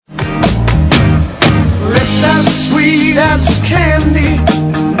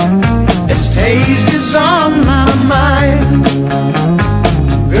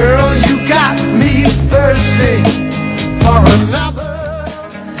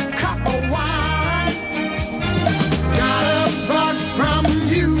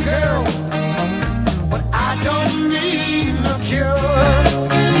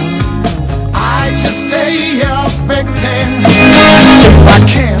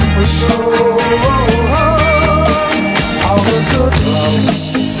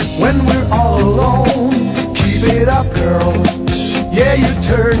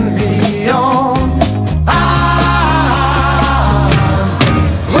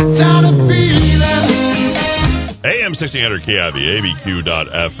1600 KIV,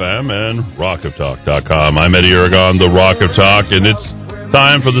 ABQ.FM, and rockoftalk.com. I'm Eddie Aragon, the Rock of Talk, and it's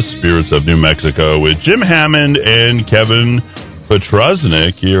time for the Spirits of New Mexico with Jim Hammond and Kevin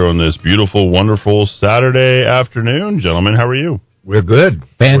Petrusnik here on this beautiful, wonderful Saturday afternoon. Gentlemen, how are you? We're good.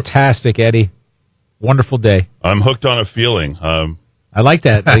 Fantastic, Eddie. Wonderful day. I'm hooked on a feeling. I like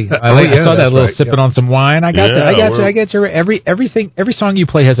that. I saw that little sipping on some wine. I got you. Every song you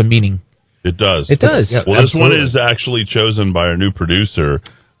play has a meaning. It does. It does. Yeah, well, this one is actually chosen by our new producer,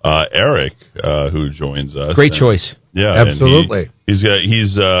 Eric, who joins us. Great choice. Yeah, absolutely. He's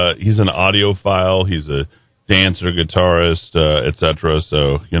an audiophile. He's a dancer, guitarist, etc.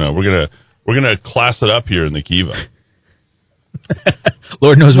 So we're gonna class it up here in the Kiva.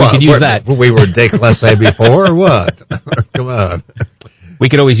 Lord knows we could use that. We were déclassé before, or what? Come on. We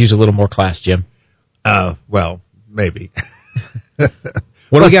could always use a little more class, Jim. Well, maybe.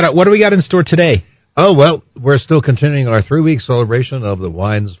 What do we got in store today? Oh, well, we're still continuing our 3-week celebration of the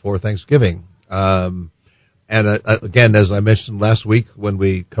wines for Thanksgiving. And again, as I mentioned last week when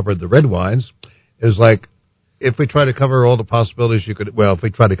we covered the red wines, it was like if we try to cover all the possibilities, if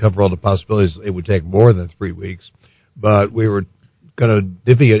we try to cover all the possibilities, it would take more than 3 weeks. But we were going to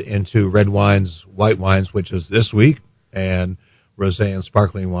divvy it into red wines, white wines, which is this week, and rosé and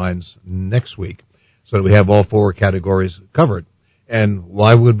sparkling wines next week. So we have all 4 categories covered. And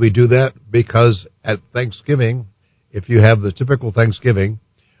why would we do that? Because at Thanksgiving, if you have the typical Thanksgiving,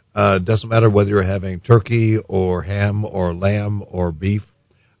 doesn't matter whether you're having turkey or ham or lamb or beef.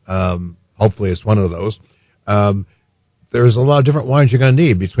 Hopefully it's one of those. There's a lot of different wines you're going to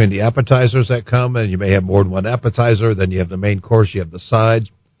need between the appetizers that come, and you may have more than one appetizer. Then you have the main course, you have the sides,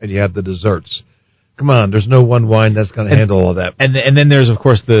 and you have the desserts. Come on, there's no one wine that's going to handle all that. And then there's, of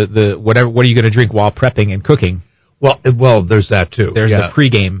course, the whatever. What are you going to drink while prepping and cooking? Well, there's that too. There's the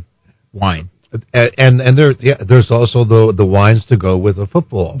pregame wine, and there's also the wines to go with the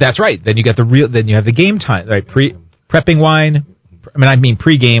football. That's right. Then you got then you have the game time, right? Prepping wine. I mean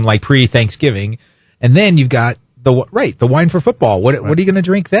pregame, like pre-Thanksgiving, and then you've got the wine for football. What are you going to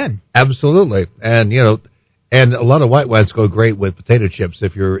drink then? Absolutely, and and a lot of white wines go great with potato chips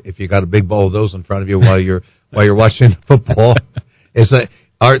if you got a big bowl of those in front of you while you're watching football.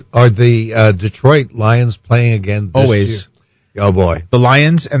 Are the Detroit Lions playing again this always year? Oh boy, the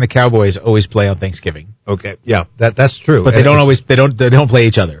Lions and the Cowboys always play on Thanksgiving. Okay, yeah, that's true. But they don't play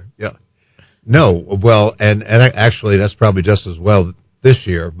each other. Yeah, no. Well, and actually that's probably just as well this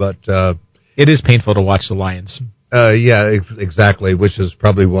year, but. It is painful to watch the Lions. Yeah, exactly, which is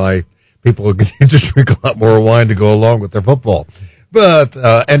probably why people are going to drink a lot more wine to go along with their football. But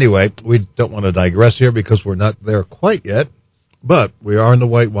anyway, we don't want to digress here because we're not there quite yet. But we are in the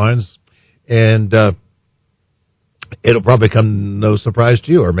white wines, and it'll probably come no surprise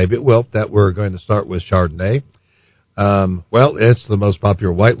to you, or maybe it will, that we're going to start with Chardonnay. Well, it's the most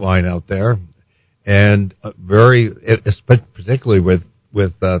popular white wine out there, and it's particularly with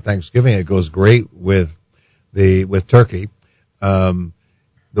Thanksgiving, it goes great with turkey. The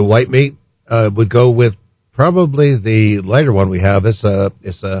white meat would go with probably the lighter one we have. It's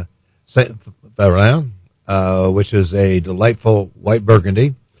a Saint Varan, which is a delightful white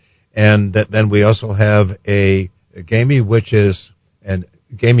Burgundy, and then we also have a gamey, and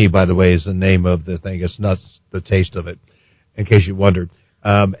gamey, by the way, is the name of the thing. It's not the taste of it, in case you wondered.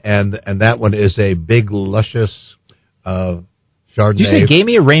 And that one is a big, luscious. Chardonnay. Did you say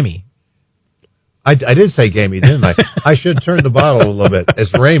gamey or Ramey? I did say gamey, didn't I? I should turn the bottle a little bit. It's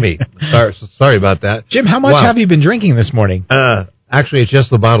Ramey. Sorry about that. Jim, how much have you been drinking this morning? Actually, it's just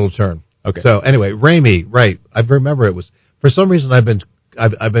the bottle turn. Okay. So anyway, Ramey, right? I remember it was for some reason I've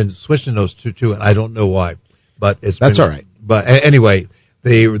been switching those two, and I don't know why, but that's all right. But anyway,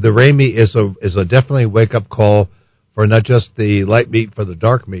 the Ramey is a definitely wake up call for not just the light meat, for the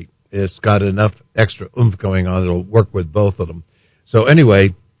dark meat. It's got enough extra oomph going on; it'll work with both of them. So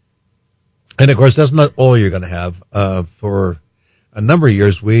anyway, and of course that's not all you're going to have. For a number of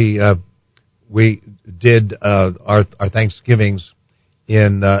years, we did our Thanksgivings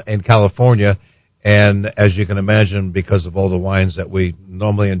in California, and as you can imagine, because of all the wines that we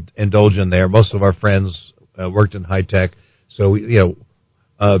normally indulge in there, most of our friends worked in high tech, so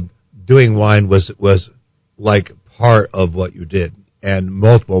doing wine was like part of what you did, and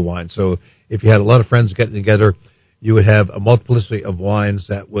multiple wines. So if you had a lot of friends getting together, you would have a multiplicity of wines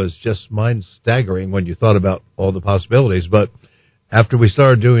that was just mind-staggering when you thought about all the possibilities. But after we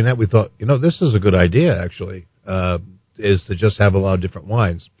started doing that, we thought, this is a good idea, actually, is to just have a lot of different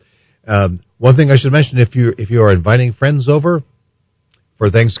wines. One thing I should mention, if you are inviting friends over for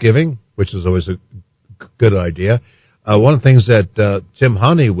Thanksgiving, which is always a good idea, one of the things that Tim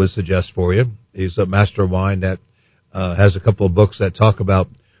Honey would suggest for you, he's a master of wine at has a couple of books that talk about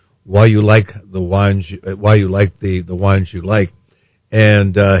why you like the wines, why you like the wines you like,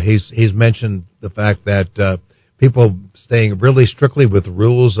 and he's mentioned the fact that people staying really strictly with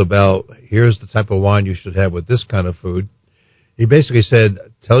rules about here's the type of wine you should have with this kind of food. He basically said,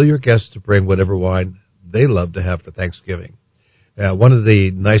 tell your guests to bring whatever wine they love to have for Thanksgiving. One of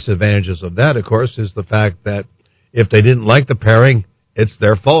the nice advantages of that, of course, is the fact that if they didn't like the pairing, it's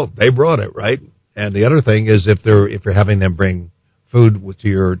their fault. They brought it, right? And the other thing is if you're having them bring food to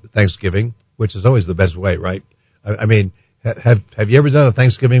your Thanksgiving, which is always the best way, right? I mean, have you ever done a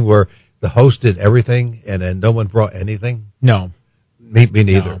Thanksgiving where the host did everything and then no one brought anything? No. Me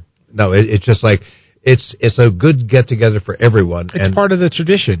neither. No, it's just like it's a good get together for everyone. It's part of the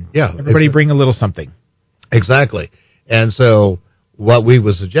tradition. Yeah, everybody bring a little something. Exactly. And so what we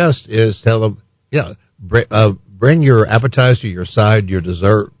would suggest is tell them, bring your appetizer, your side, your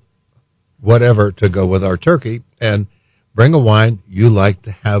dessert, whatever to go with our turkey, and bring a wine you like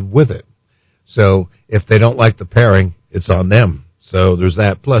to have with it. So if they don't like the pairing, it's on them. So there's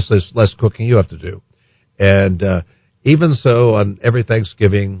that. Plus, there's less cooking you have to do. And even so, on every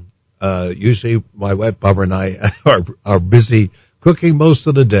Thanksgiving, usually my wife Barbara and I are busy cooking most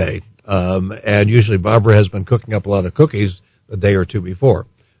of the day. And usually Barbara has been cooking up a lot of cookies a day or two before.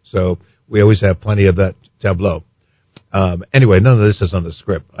 So we always have plenty of that tableau. Anyway, none of this is on the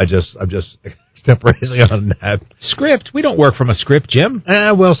script. I'm just extemporizing on that. Script? We don't work from a script, Jim.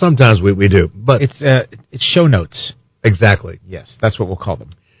 Well, sometimes we do, but it's show notes. Exactly. Yes, that's what we'll call them.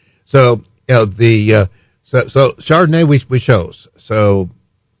 So so Chardonnay we chose. So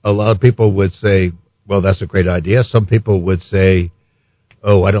a lot of people would say, well, that's a great idea. Some people would say,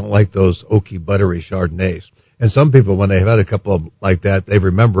 oh, I don't like those oaky, buttery Chardonnays. And some people, when they've had a couple of like that, they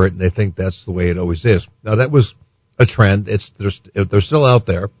remember it and they think that's the way it always is. Now, that was a trend. They're still out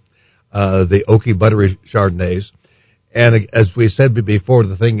there, the oaky, buttery Chardonnays. And as we said before,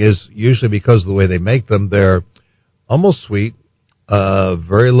 the thing is, usually because of the way they make them, they're almost sweet,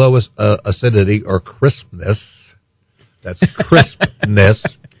 very low acidity or crispness. That's crispness.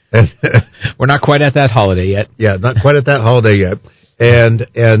 We're not quite at that holiday yet. Yeah, not quite at that holiday yet. And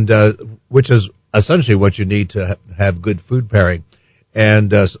which is essentially what you need to have good food pairing.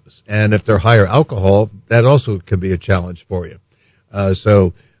 And if they're higher alcohol, that also can be a challenge for you.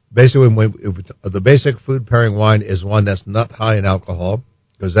 So basically, the basic food pairing wine is one that's not high in alcohol,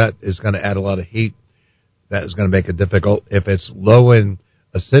 because that is going to add a lot of heat. That is going to make it difficult. If it's low in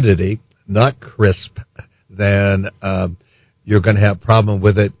acidity, not crisp, then you're going to have a problem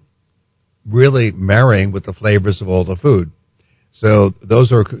with it really marrying with the flavors of all the food. So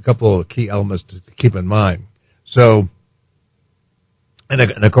those are a couple of key elements to keep in mind. So, and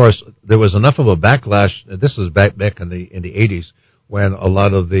of course, there was enough of a backlash. This was back in the 80s when a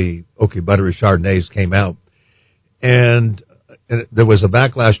lot of the oaky, buttery Chardonnays came out, and there was a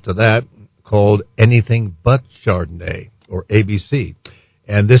backlash to that called Anything But Chardonnay, or ABC.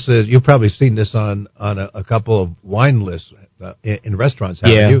 And this is, you've probably seen this on a couple of wine lists in restaurants,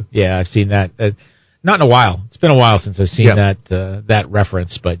 haven't you? Yeah, I've seen that. Not in a while. It's been a while since I've seen that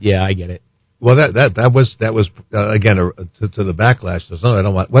reference, but yeah, I get it. Well, that was again to the backlash. So no, I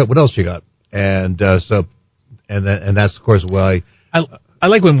don't want. What else you got? And that's of course why I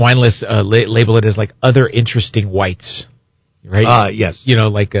like when wine lists label it as like other interesting whites, right? Yes. You know,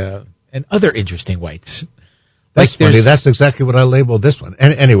 like and other interesting whites. That's funny. That's exactly what I labeled this one.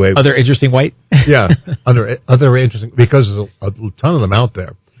 And anyway, other interesting white. Yeah, other interesting, because there's a ton of them out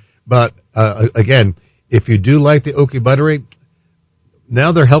there. But again, if you do like the oaky, buttery,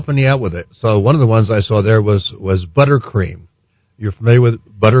 now they're helping you out with it. So one of the ones I saw there was buttercream. You're familiar with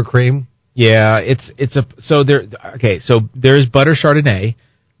buttercream? Yeah, so there's Butter Chardonnay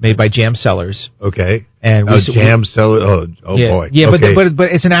made by Jam Cellars. Okay. And Jam Cellars. Oh yeah, boy. Yeah, okay.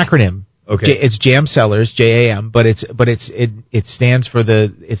 but it's an acronym. Okay. It's Jam Cellars, JAM, but it stands for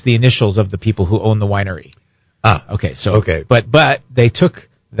it's the initials of the people who own the winery. Okay. So okay. But they took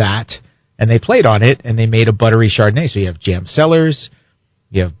that and they played on it and they made a buttery Chardonnay. So you have Jam Cellars,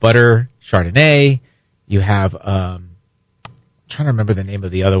 you have Butter Chardonnay, you have I'm trying to remember the name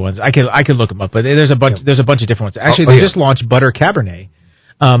of the other ones. I can look them up, but there's a bunch of different ones. Actually, they just launched Butter Cabernet,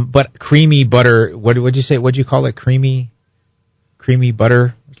 but creamy butter. What'd you say? What'd you call it? Creamy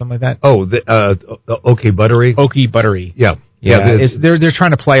butter or something like that. Oh, the oaky, buttery. Oaky, buttery. Yeah. They're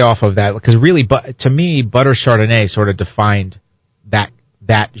trying to play off of that because really, to me, Butter Chardonnay sort of defined that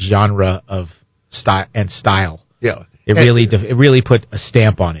genre of style. Yeah. It really put a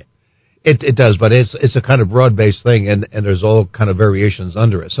stamp on it. It does, but it's a kind of broad-based thing, and there's all kind of variations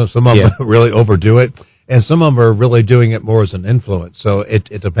under it. So some of them really overdo it, and some of them are really doing it more as an influence. So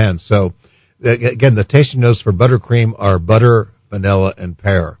it depends. So again, the tasting notes for buttercream are butter, vanilla, and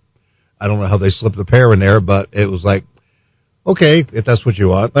pear. I don't know how they slipped the pear in there, but it was like, okay, if that's what you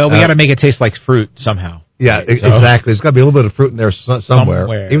want. Well, we got to make it taste like fruit somehow. Yeah, right? exactly. There's got to be a little bit of fruit in there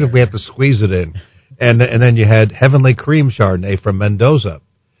somewhere, even if we have to squeeze it in. And then you had Heavenly Cream Chardonnay from Mendoza.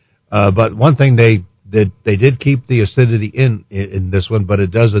 But one thing they did keep the acidity in this one, but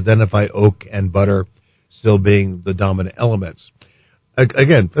it does identify oak and butter still being the dominant elements.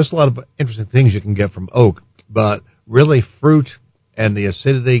 Again, there's a lot of interesting things you can get from oak, but really fruit and the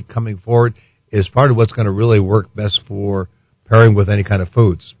acidity coming forward is part of what's going to really work best for pairing with any kind of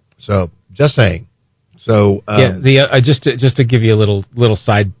foods. So, just saying. So just to give you a little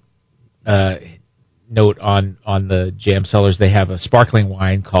side note on the jam cellars, they have a sparkling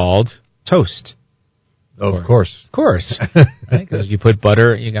wine called Toast. Oh, of course, right? Because you put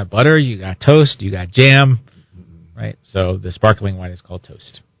butter, you got toast, you got jam, right? So the sparkling wine is called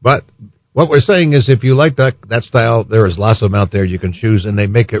Toast. But what we're saying is, if you like that style, there is lots of them out there you can choose, and they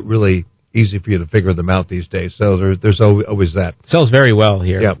make it really easy for you to figure them out these days. So there's always that. Sells very well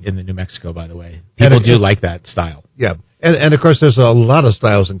here in the New Mexico, by the way. People do like that style. Yeah, and of course there's a lot of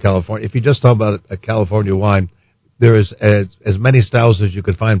styles in California. If you just talk about a California wine, there is as many styles as you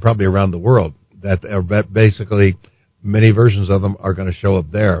could find probably around the world. That are basically many versions of them are going to show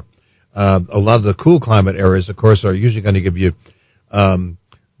up there. A lot of the cool climate areas, of course, are usually going to give you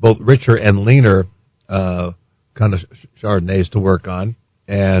both richer and leaner kind of Chardonnays to work on.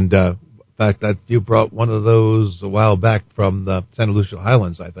 And in fact, that you brought one of those a while back from the Santa Lucia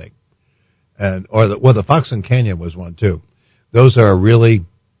Highlands, I think, or the Fox and Canyon was one too. Those are really.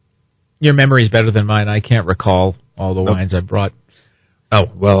 Your memory is better than mine. I can't recall all the wines I brought. Oh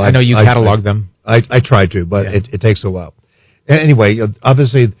well, I know you catalog them. I try to, but it takes a while. Anyway,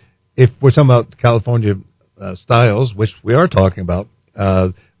 obviously, if we're talking about California styles, which we are talking about,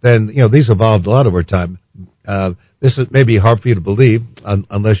 then these evolved a lot over time. This may be hard for you to believe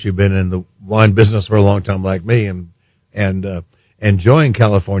unless you've been in the wine business for a long time like me and enjoying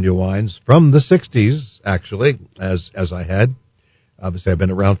California wines from the 60s, actually, as I had. Obviously, I've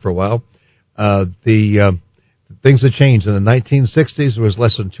been around for a while. Things have changed. In the 1960s, there was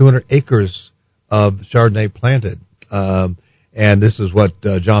less than 200 acres of Chardonnay planted. And this is what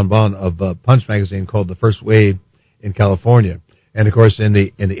John Bond of Punch magazine called the first wave in California. And of course, in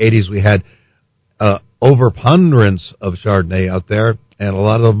the 80s, we had overponderance of Chardonnay out there, and a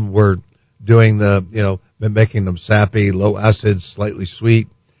lot of them were doing making them sappy, low acid, slightly sweet,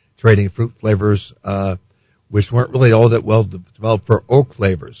 trading fruit flavors, which weren't really all that well developed for oak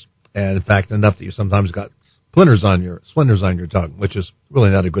flavors. And in fact, enough that you sometimes got splinters on your tongue, which is really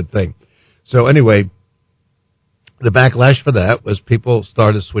not a good thing. So anyway, the backlash for that was people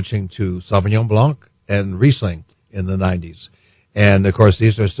started switching to Sauvignon Blanc and Riesling in the 90s. And, of course,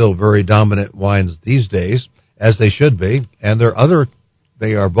 these are still very dominant wines these days, as they should be. And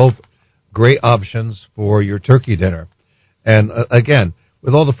they are both great options for your turkey dinner. And, again,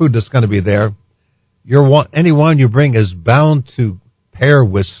 with all the food that's going to be there, any wine you bring is bound to pair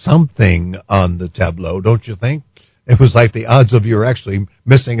with something on the tableau, don't you think? It was like the odds of you actually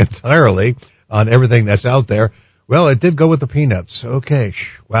missing entirely on everything that's out there. Well, it did go with the peanuts. Okay.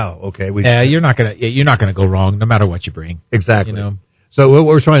 Wow. Okay. You're not gonna go wrong no matter what you bring. Exactly. So what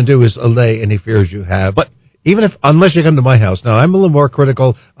we're trying to do is allay any fears you have. But unless you come to my house, now I'm a little more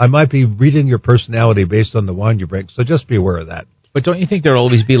critical. I might be reading your personality based on the wine you bring. So just be aware of that. But don't you think there'll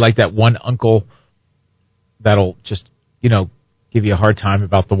always be like that one uncle that'll just give you a hard time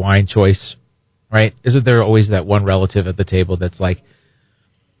about the wine choice, right? Isn't there always that one relative at the table that's like,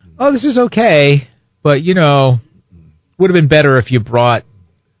 oh, this is okay, but, would have been better if you brought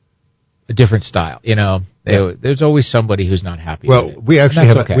a different style, There's always somebody who's not happy with it. We actually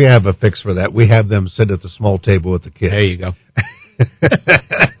have a fix for that. We have them sit at the small table with the kids. There you go.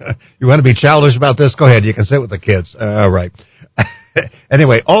 You want to be childish about this? Go ahead. You can sit with the kids. All right.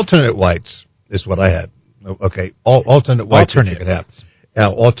 Anyway, alternate whites is what I had. Okay, alternate white you could have.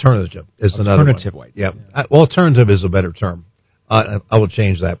 Alternative is another one. Alternative white. Yeah, alternative is a better term. I will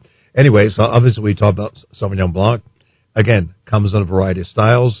change that. Anyway, so obviously we talked about Sauvignon Blanc. Again, comes in a variety of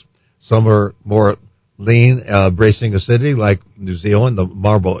styles. Some are more lean, bracing acidity, like New Zealand, the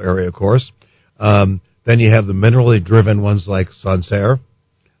Marlborough area, of course. Then you have the minerally driven ones like Sancerre.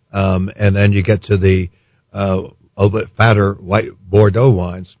 And then you get to the a little bit fatter white Bordeaux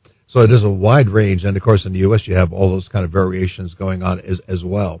wines. So it is a wide range, and of course in the U.S. you have all those kind of variations going on as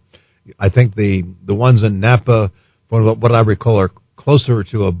well. I think the ones in Napa, from what I recall, are closer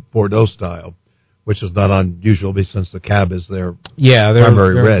to a Bordeaux style, which is not unusual since the Cab is their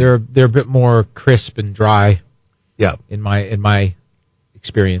primary red. They're a bit more crisp and dry. Yeah, in my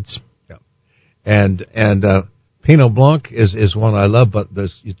experience. Yeah, And Pinot Blanc is one I love, but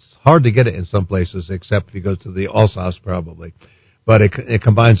it's hard to get it in some places, except if you go to the Alsace probably. But it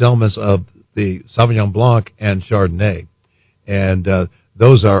combines elements of the Sauvignon Blanc and Chardonnay, and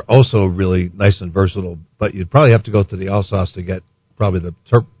those are also really nice and versatile. But you'd probably have to go to the Alsace to get probably the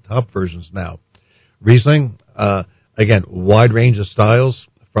top versions now. Riesling, again, wide range of styles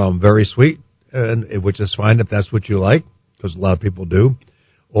from very sweet, which is fine if that's what you like, because a lot of people do,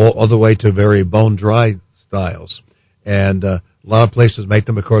 all the way to very bone dry styles. And a lot of places make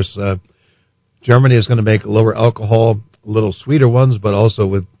them. Of course, Germany is going to make lower alcohol, a little sweeter ones, but also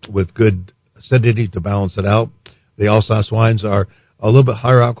with good acidity to balance it out. The Alsace wines are a little bit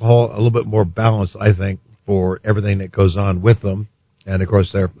higher alcohol, a little bit more balanced, I think, for everything that goes on with them. And, of course,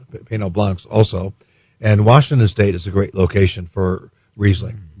 they're Pinot Blancs also. And Washington State is a great location for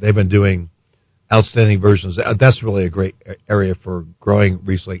Riesling. They've been doing outstanding versions. That's really a great area for growing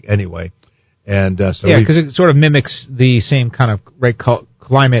Riesling anyway. And because it sort of mimics the same kind of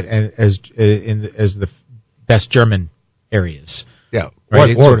climate as the best German areas. Yeah,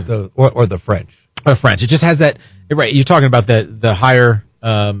 right? or the French. Or French. It just has that. Right, you're talking about the higher,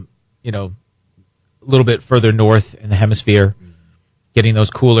 a little bit further north in the hemisphere, getting those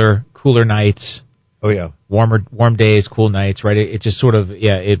cooler nights. Oh yeah, warm days, cool nights. Right, it just sort of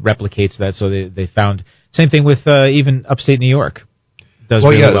it replicates that. So they found same thing with even upstate New York. Does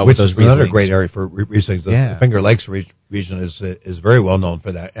really well which with those is another Rieslings. great area for Rieslings. The Finger Lakes region is very well known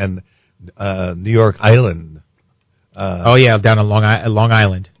for that, and New York Island. Down on Long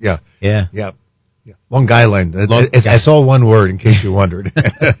Island. Yeah. Long Island. It's all one word, in case you wondered.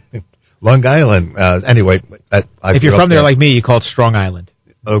 Long Island. Anyway, if you're from there like me, you call it Strong Island.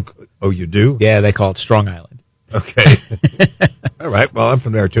 Oh, you do? Yeah, they call it Strong Island. Okay. All right. Well, I'm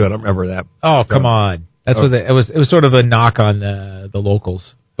from there too. I don't remember that. Oh, come on. That's what it was. It was sort of a knock on the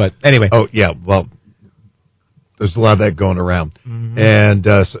locals. But anyway. Oh yeah. Well, there's a lot of that going around. Mm-hmm. And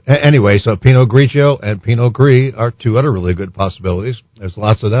anyway, so Pinot Grigio and Pinot Gris are two other really good possibilities. There's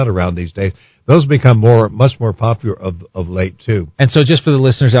lots of that around these days. Those become much more popular of late too. And so, just for the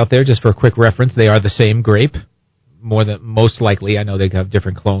listeners out there, just for a quick reference, they are the same grape. Most likely, I know they have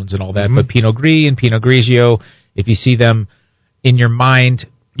different clones and all that, but Pinot Gris and Pinot Grigio, if you see them in your mind,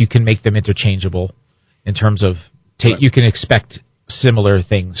 you can make them interchangeable in terms of you can expect similar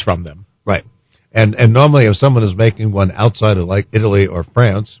things from them. Right. And normally, if someone is making one outside of like Italy or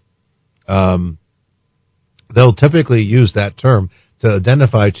France, they'll typically use that term to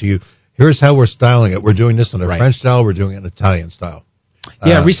identify to you, here's how we're styling it. We're doing this in a French style. We're doing it in Italian style.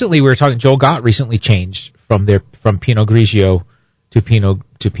 Yeah, recently we were talking. Joel Gott recently changed from Pinot Grigio to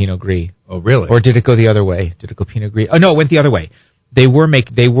Pinot Gris. Oh, really? Or did it go the other way? Did it go Pinot Gris? Oh no, it went the other way. They were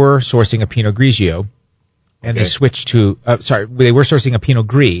sourcing a Pinot Grigio, and they switched to. They were sourcing a Pinot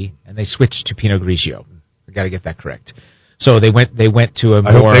Gris, and they switched to Pinot Grigio. I got to get that correct. So they went to a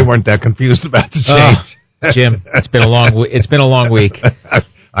more. I hope they weren't that confused about the change. Jim, it's been a long week.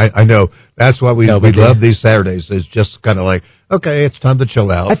 I know. That's why we love these Saturdays. It's just kind of like, okay, it's time to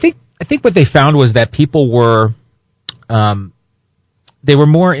chill out. I think what they found was that people were, they were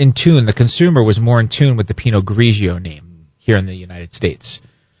more in tune. The consumer was more in tune with the Pinot Grigio name here in the United States.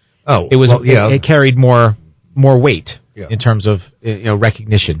 Oh, it carried more weight in terms of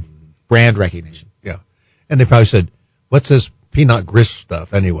recognition, brand recognition. Yeah, and they probably said, "What's this Pinot Gris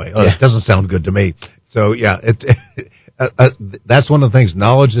stuff anyway?" Oh, it doesn't sound good to me. So yeah, that's one of the things.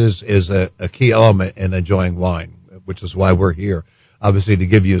 Knowledge is a key element in enjoying wine, which is why we're here, obviously, to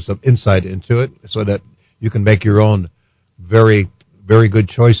give you some insight into it so that you can make your own very, very good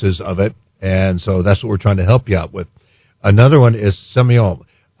choices of it. And so that's what we're trying to help you out with. Another one is Semillon.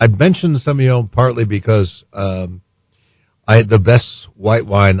 I mentioned Semillon partly because the best white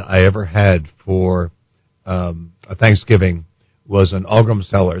wine I ever had for a Thanksgiving was an Algram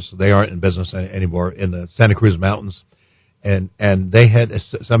Cellars. They aren't in business anymore, in the Santa Cruz Mountains. And they had a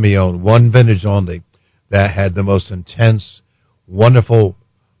Semillon, one vintage only, that had the most intense, wonderful,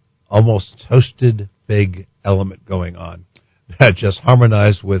 almost toasted fig element going on that just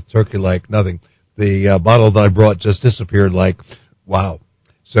harmonized with turkey like nothing. The bottle that I brought just disappeared like, wow.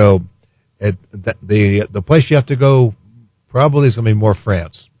 So the place you have to go probably is going to be more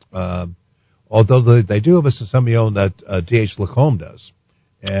France. Although they do have a Semillon that D.H. Lacombe does.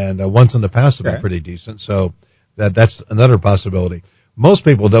 And once in the past have been pretty decent. So that's another possibility. Most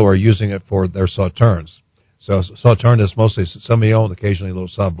people, though, are using it for their sauternes. So sauterne is mostly Semillon, occasionally a little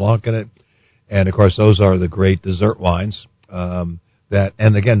Sauv Blanc in it. And, of course, those are the great dessert wines. And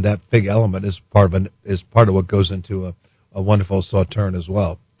again, that fig element is part of what goes into a wonderful sauterne as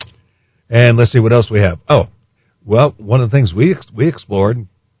well. And let's see what else we have. Oh, well, one of the things we explored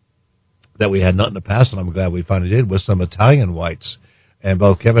that we had not in the past, and I'm glad we finally did, was some Italian whites. And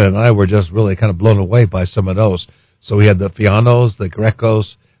both Kevin and I were just really kind of blown away by some of those. So we had the Fianos, the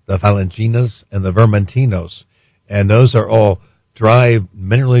Grecos, the Valentinas, and the Vermentinos. And those are all dry,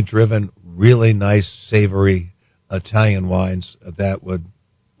 minerally driven, really nice, savory Italian wines that would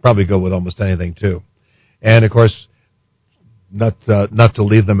probably go with almost anything, too. And, of course, not to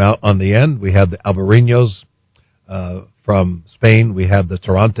leave them out on the end, we have the Alvarinhos from Spain. We have the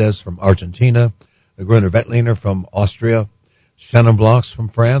Torrontes from Argentina, the Gruner Veltliner from Austria, Chenin Blancs from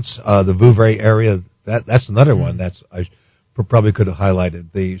France, the Vouvray area. That's another one I probably could have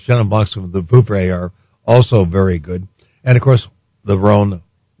highlighted. The Chenin Blancs from the Vouvray are also very good. And, of course, the Rhone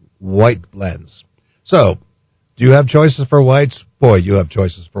white blends. So, do you have choices for whites? Boy, you have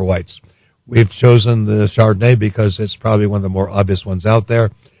choices for whites. We've chosen the Chardonnay because it's probably one of the more obvious ones out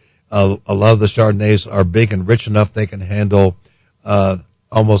there. A lot of the Chardonnays are big and rich enough they can handle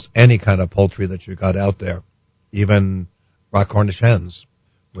almost any kind of poultry that you got out there, even Rock Cornish hens,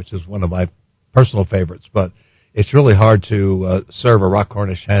 which is one of my personal favorites. But it's really hard to serve a Rock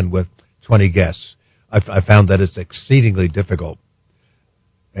Cornish hen with 20 guests. I found that it's exceedingly difficult.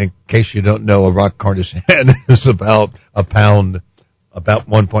 In case you don't know, a Rock Cornish hen is about a pound, about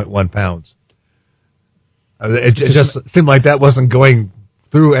 1.1 pounds. It just seemed like that wasn't going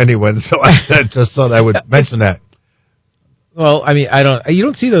through anyone, so I just thought I would mention that. Well, I mean, you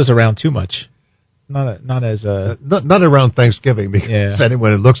don't see those around too much. Not around Thanksgiving, because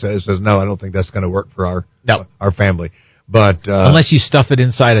anyone who looks at it says, no, I don't think that's going to work for our family. But unless you stuff it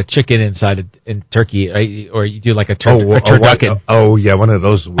inside a chicken, inside a turkey, right? Or you do like a turducken. Oh, yeah, one of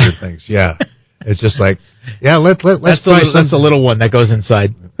those weird things. Yeah, it's just like, yeah, let's try some. That's a little one that goes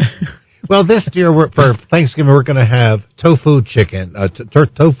inside. Well, this year for Thanksgiving we're going to have tofu chicken,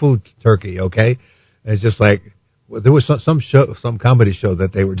 tofu turkey. Okay, and it's just like there was some comedy show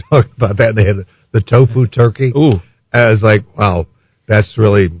that they were talking about that. And they had the tofu turkey. Ooh, and I was like, wow, that's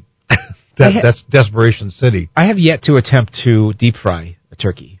really. That's Desperation City. I have yet to attempt to deep fry a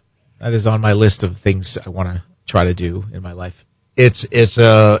turkey. That is on my list of things I want to try to do in my life.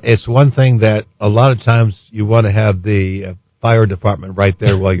 It's one thing that a lot of times you want to have the fire department right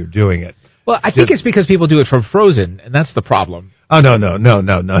there while you're doing it. Well, I think it's because people do it from frozen, and that's the problem. Oh, no.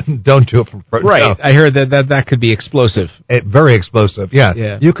 Don't do it from frozen. Right. No. I heard that could be explosive. Very explosive,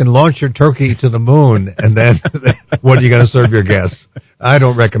 yeah. You can launch your turkey to the moon, and then what are you going to serve your guests? I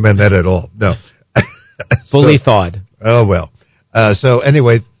don't recommend that at all, no. Fully thawed. Oh, well. So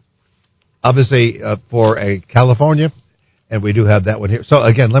anyway, obviously for a California, and we do have that one here. So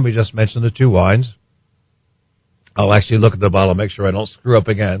again, let me just mention the two wines. I'll actually look at the bottle, make sure I don't screw up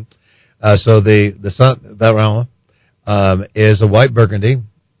again. So the Saint Varan is a white Burgundy.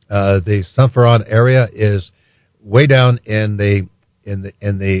 The Saint Varan area is way down in the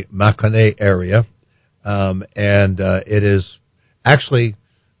Mâconnais area, and it is actually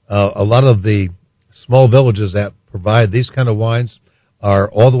a lot of the small villages that provide these kind of wines are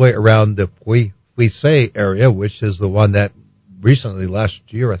all the way around the Puisay area, which is the one that recently, last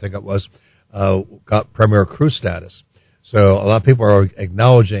year I think it was, got Premier Cru status. So a lot of people are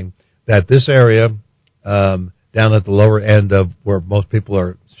acknowledging that this area, down at the lower end of where most people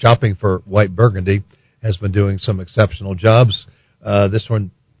are shopping for white Burgundy, has been doing some exceptional jobs. This one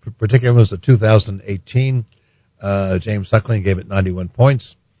particularly was a 2018. James Suckling gave it 91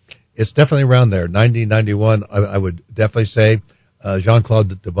 points. It's definitely around there, 90, 91. I would definitely say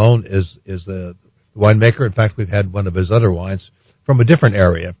Jean-Claude Debonne is the winemaker. In fact, we've had one of his other wines from a different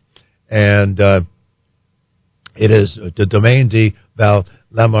area, and it is the Domaine de Val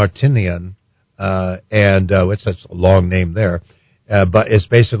Lamartinian, and it's such a long name there, but it's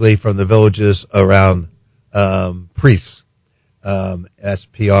basically from the villages around Prisse,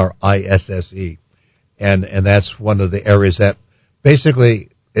 Sprisse, and that's one of the areas that basically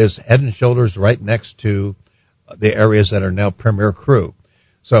is head and shoulders right next to the areas that are now Premier Cru.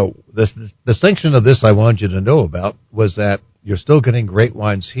 So the distinction of this I wanted you to know about was that you're still getting great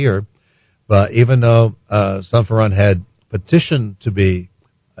wines here, but even though Saint Varan had petitioned to be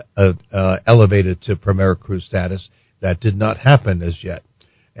elevated to Premier Cru status, that did not happen as yet.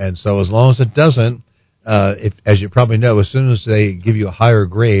 And so as long as it doesn't, as you probably know, as soon as they give you a higher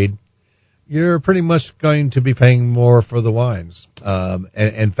grade, you're pretty much going to be paying more for the wines. And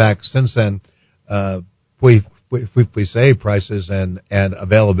in fact, since then, Puisay prices and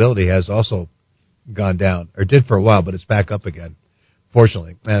availability has also gone down, or did for a while, but it's back up again,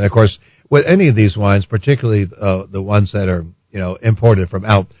 fortunately. And of course, with any of these wines, particularly the ones that are imported from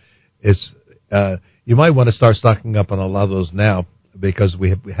out, you might want to start stocking up on a lot of those now, because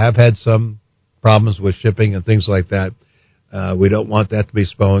we have had some problems with shipping and things like that. We don't want that to be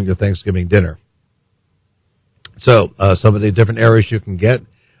spoiling your Thanksgiving dinner. So some of the different areas you can get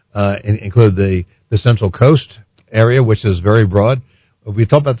include the Central Coast area, which is very broad. We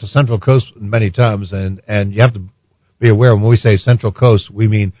talk about the Central Coast many times, and you have to be aware when we say Central Coast, we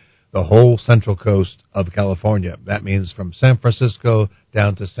mean the whole Central Coast of California. That means from San Francisco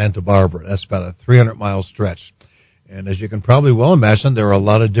down to Santa Barbara. That's about a 300-mile stretch. And as you can probably well imagine, there are a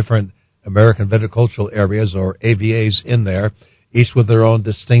lot of different American viticultural areas, or AVAs, in there, each with their own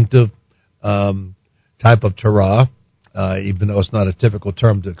distinctive type of terroir, even though it's not a typical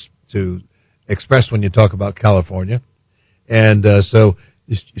term to express when you talk about California. And so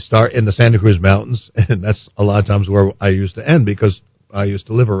you start in the Santa Cruz Mountains, and that's a lot of times where I used to end because I used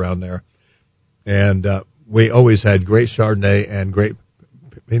to live around there. And we always had great Chardonnay and great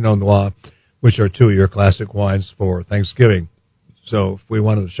Pinot Noir, which are two of your classic wines for Thanksgiving. So if we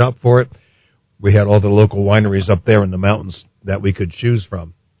wanted to shop for it, we had all the local wineries up there in the mountains that we could choose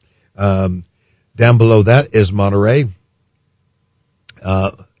from. Down below that is Monterey.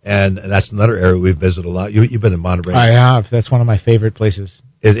 And that's another area we visit a lot. You've been in Monterey. I have. That's one of my favorite places.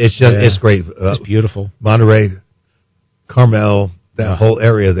 It's just it's great. It's beautiful. Monterey, Carmel, that whole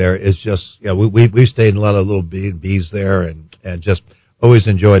area there is just we stayed in a lot of little B&Bs there and just always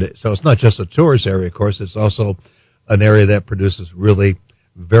enjoyed it. So it's not just a tourist area, of course. It's also an area that produces really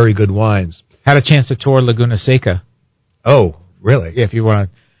very good wines. Had a chance to tour Laguna Seca. Oh, really? If you want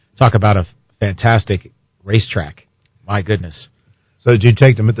to talk about a fantastic racetrack, my goodness. So did you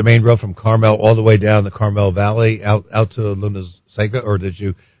take the main road from Carmel all the way down the Carmel Valley out to Laguna Seca, or did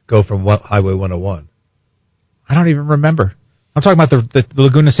you go from Highway 101? I don't even remember. I'm talking about the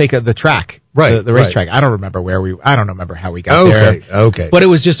Laguna Seca, the track, right? The racetrack. I don't remember I don't remember how we got there. Okay. But it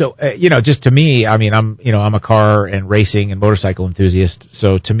was just just to me. I mean, I'm a car and racing and motorcycle enthusiast,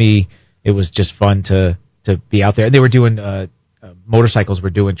 so to me it was just fun to be out there. And they were doing motorcycles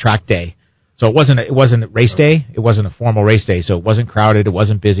were doing track day. So it wasn't a race day. It wasn't a formal race day. So it wasn't crowded. It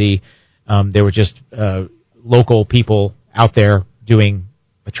wasn't busy. There were just local people out there doing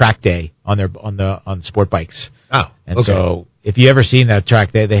a track day on sport bikes. Oh, and so if you ever seen that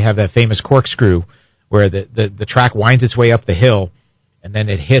track, they have that famous corkscrew where the track winds its way up the hill, and then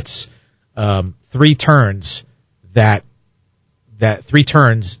it hits three turns that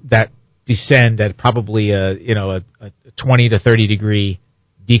descend at probably a 20 to 30 degree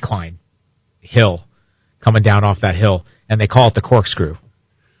decline hill coming down off that hill, and they call it the corkscrew.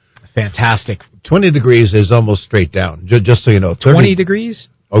 Fantastic. 20 degrees is almost straight down, just so you know. 20 degrees?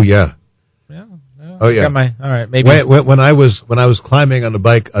 Oh yeah. Yeah. Oh yeah. All right, maybe. When I was climbing on the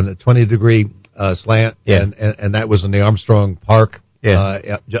bike on a 20 degree slant, and that was in the Armstrong Park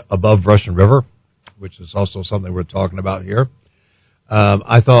above Russian River, which is also something we're talking about here.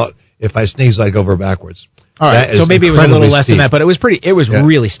 I thought if I sneezed, I'd go over backwards. All right, so maybe it was a little less steep. than that, but it was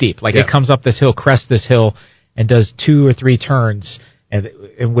really steep. Like it comes up this hill, crests this hill, and does 2 or 3 turns,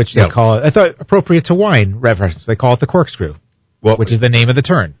 in which they call it, I thought appropriate to wine reference, they call it the corkscrew, which is the name of the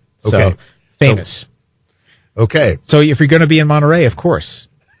turn. Okay. So, famous. Okay. So if you're going to be in Monterey, of course,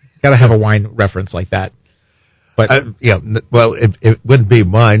 got to have a wine reference like that. But well, it wouldn't be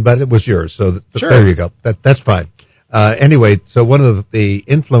mine, but it was yours, so sure. There you go. That's fine. Anyway, so one of the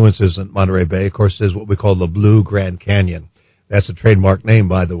influences in Monterey Bay, of course, is what we call the Blue Grand Canyon. That's a trademark name,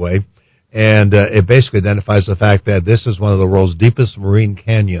 by the way. And it basically identifies the fact that this is one of the world's deepest marine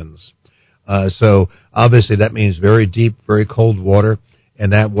canyons. So obviously that means very deep, very cold water,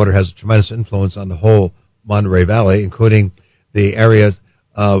 and that water has a tremendous influence on the whole Monterey Valley, including the area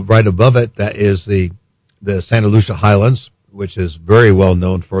right above it that is the Santa Lucia Highlands, which is very well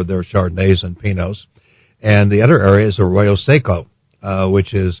known for their Chardonnays and Pinots. And the other area is Arroyo Seco,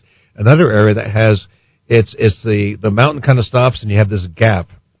 which is another area that has, it's the mountain kind of stops and you have this gap.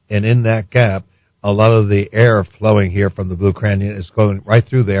 And in that gap, a lot of the air flowing here from the Blue Canyon is going right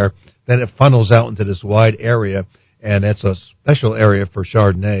through there. Then it funnels out into this wide area, and it's a special area for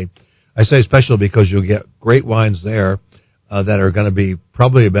Chardonnay. I say special because you'll get great wines there that are going to be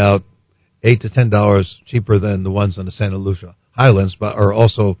probably about $8 to $10 cheaper than the ones in the Santa Lucia Highlands, but are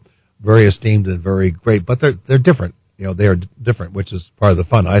also very esteemed and very great, but they're different. They are different, which is part of the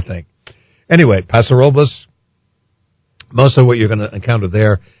fun, I think. Anyway, Paso Robles, most of what you're going to encounter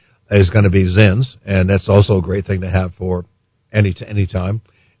there is going to be Zins, and that's also a great thing to have for any time.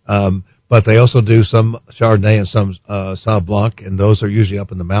 But they also do some Chardonnay and some Sauv Blanc, and those are usually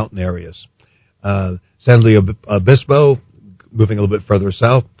up in the mountain areas. San Luis Obispo, moving a little bit further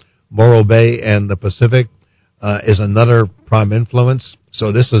south, Morro Bay and the Pacific is another prime influence.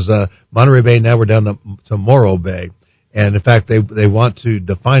 So this is Monterey Bay. Now we're down to Morro Bay, and in fact they want to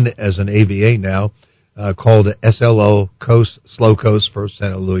define it as an AVA now. called SLO Coast, Slow Coast for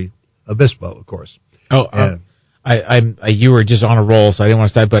San Luis Obispo, of course. Oh, you were just on a roll, so I didn't want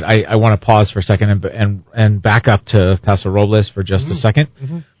to start, but I want to pause for a second and back up to Paso Robles for just a second.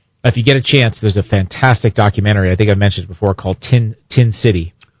 Mm-hmm. If you get a chance, there's a fantastic documentary, I think I mentioned it before, called Tin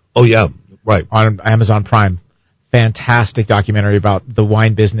City. Oh, yeah, right. On Amazon Prime. Fantastic documentary about the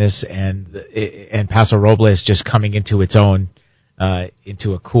wine business and Paso Robles just coming into its own,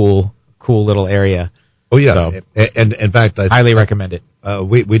 into a cool little area. Oh, yeah. So, and in fact, I highly recommend it.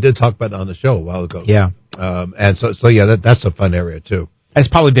 We did talk about it on the show a while ago. Yeah. And so yeah, that's a fun area, too. It's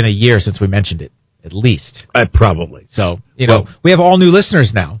probably been a year since we mentioned it, at least. Probably. So, we have all new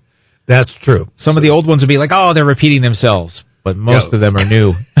listeners now. That's true. Some of the old ones will be like, oh, they're repeating themselves, but most of them are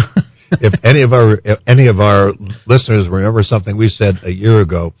new. If any of our listeners remember something we said a year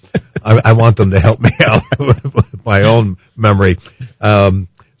ago, I want them to help me out with my own memory.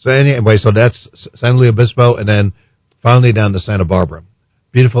 So anyway, so that's San Luis Obispo, and then finally down to Santa Barbara.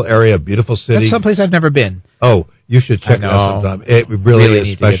 Beautiful area, beautiful city. That's someplace I've never been. Oh, you should check it out sometime. It really is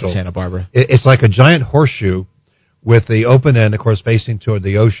need special. To get to Santa Barbara. It's like a giant horseshoe with the open end, of course, facing toward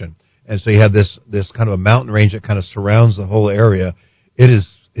the ocean. And so you have this kind of a mountain range that kind of surrounds the whole area. It is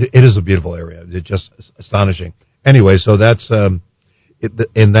a beautiful area. It's just astonishing. Anyway, so that's in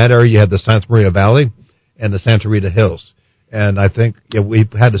that area you have the Santa Maria Valley and the Santa Rita Hills. And I think we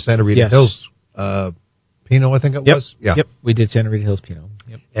had the Santa Rita Hills Pinot, I think it was. Yeah. Yep, we did Santa Rita Hills Pinot.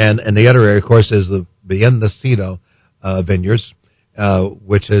 Yep. And the other area, of course, is the Bienvenido vineyards,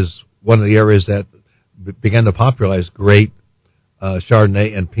 which is one of the areas that began to popularize great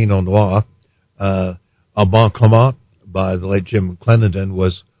Chardonnay and Pinot Noir. A Bon Clement by the late Jim Clenenden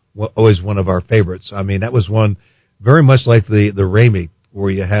was always one of our favorites. I mean, that was one very much like the Ramey,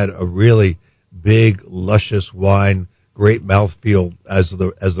 where you had a really big, luscious wine, great mouthfeel as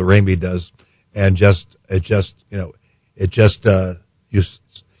the Ramey does, and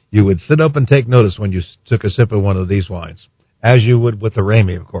you would sit up and take notice when you took a sip of one of these wines, as you would with the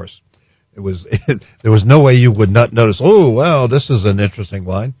Ramey, of course. There was no way you would not notice, oh, wow, this is an interesting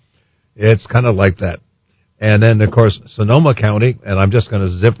wine. It's kind of like that. And then, of course, Sonoma County, and I'm just going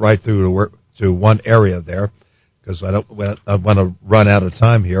to zip right through to one area there, because I want to run out of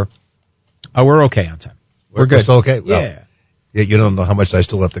time here. Oh, we're okay on time. We're good. Okay? Well, yeah. You don't know how much I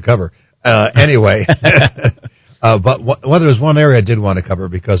still have to cover. Anyway, but there's one area I did want to cover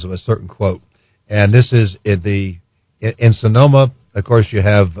because of a certain quote. And this is in Sonoma, of course, you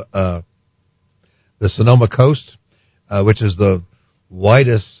have the Sonoma Coast, which is the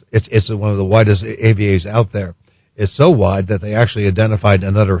widest, it's one of the widest AVAs out there. It's so wide that they actually identified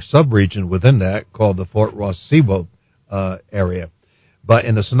another subregion within that called the Fort Ross Seawolf area. But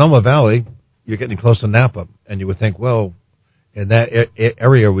in the Sonoma Valley, you're getting close to Napa, and you would think, well, in that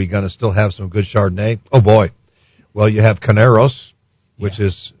area, are we going to still have some good Chardonnay? Oh, boy. Well, you have Carneros, which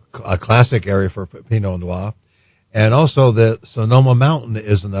is a classic area for Pinot Noir. And also the Sonoma Mountain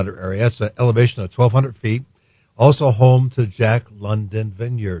is another area. It's an elevation of 1,200 feet. Also home to Jack London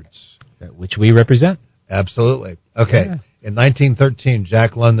Vineyards, which we represent. Absolutely. Okay. Yeah. In 1913,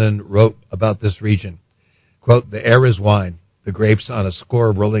 Jack London wrote about this region. Quote, "The air is wine. The grapes on a score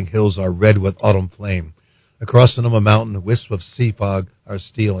of rolling hills are red with autumn flame. Across Sonoma Mountain, wisps of sea fog are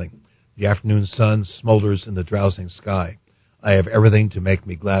stealing. The afternoon sun smolders in the drowsing sky. I have everything to make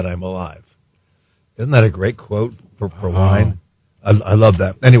me glad I'm alive." Isn't that a great quote for wine? I love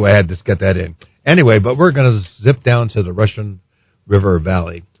that. Anyway, I had to get that in. Anyway, but we're going to zip down to the Russian River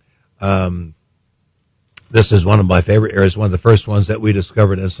Valley. This is one of my favorite areas, one of the first ones that we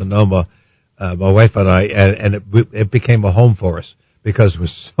discovered in Sonoma, my wife and I, and it became a home for us because there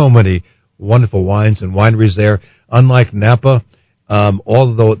was so many wonderful wines and wineries there. Unlike Napa,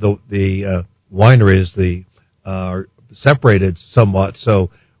 all the wineries are separated somewhat, so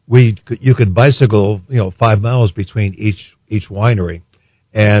you could bicycle 5 miles between each winery.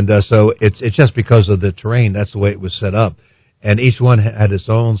 And so it's just because of the terrain, that's the way it was set up. And each one had its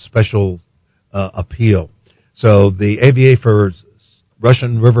own special appeal. So the AVA for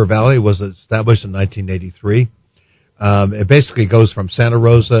Russian River Valley was established in 1983. It basically goes from Santa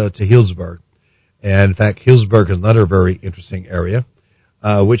Rosa to Healdsburg. And in fact, Healdsburg is another very interesting area,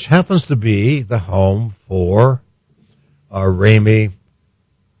 which happens to be the home for our Ramey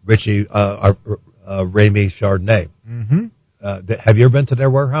Chardonnay. Mm-hmm. Have you ever been to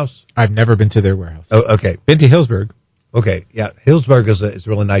their warehouse? I've never been to their warehouse. Oh, okay. Been to Healdsburg. Okay, yeah. Healdsburg is a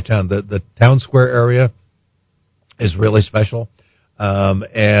really nice town. The town square area is really special.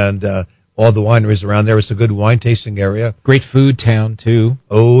 And all the wineries around there. It's a good wine tasting area. Great food town, too.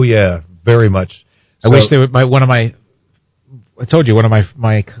 Oh, yeah, very much. I wish there were one of my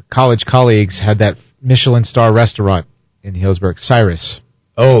college colleagues had that Michelin star restaurant in Healdsburg, Cyrus.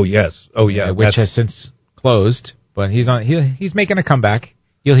 Oh yes, oh yeah, which has since closed, but he's making a comeback.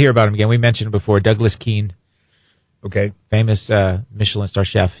 You'll hear about him again. We mentioned him before. Douglas Keane, okay, famous Michelin star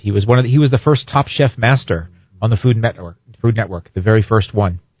chef. He was the first Top Chef master on the Food Network, the very first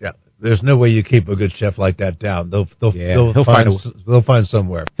one. Yeah, there's no way you keep a good chef like that down. They'll find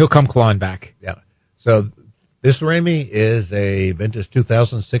somewhere. He'll come clawing back. Yeah. So this Ramey is a vintage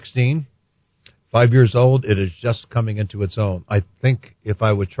 2016. 5 years old. It is just coming into its own. I think if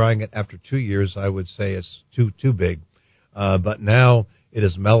I were trying it after 2 years, I would say it's too big. But now it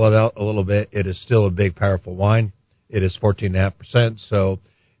has mellowed out a little bit. It is still a big, powerful wine. It is 14.5%, so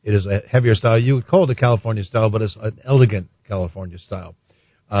it is a heavier style. You would call it a California style, but it's an elegant California style.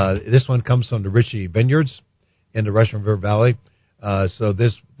 This one comes from the Ritchie Vineyards in the Russian River Valley. So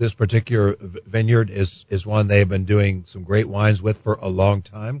this particular vineyard is one they've been doing some great wines with for a long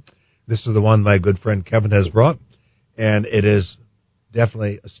time. This is the one my good friend Kevin has brought, and it is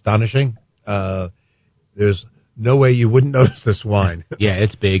definitely astonishing. There's no way you wouldn't notice this wine. Yeah,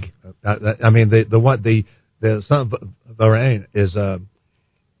 it's big. I mean, the Saint Varennes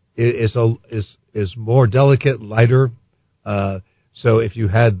is more delicate, lighter. So if you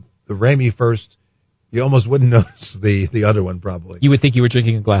had the Ramey first, you almost wouldn't notice the other one probably. You would think you were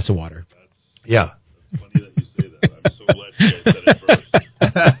drinking a glass of water. Yeah. That's funny that you say that. I'm so glad you guys said it first.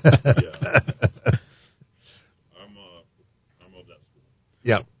 Yeah. I'm of that school.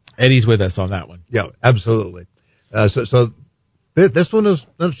 Yeah. Eddie's with us on that one. Yeah, absolutely. So this one is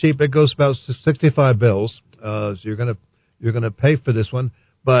not cheap. It goes about 65 bills. So you're gonna pay for this one,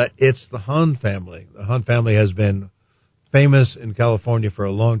 but it's the Hahn family. The Hahn family has been famous in California for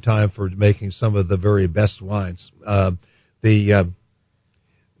a long time for making some of the very best wines. David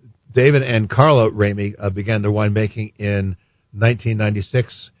and Carla Ramey began their winemaking in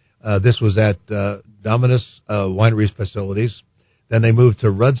 1996. This was at Dominus Wineries facilities. Then they moved to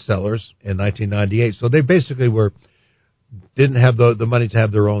Rudd Cellars in 1998. So they basically didn't have the money to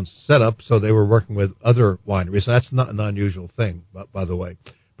have their own setup, so they were working with other wineries. So that's not an unusual thing, by the way.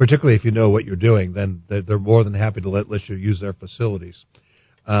 Particularly if you know what you're doing, then they're more than happy to let you use their facilities.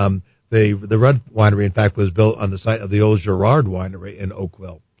 The Rudd Winery, in fact, was built on the site of the old Girard Winery in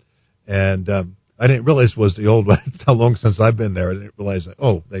Oakville. And I didn't realize it was the old one. It's how long since I've been there. I didn't realize that,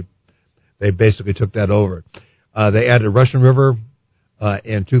 they basically took that over. They added Russian River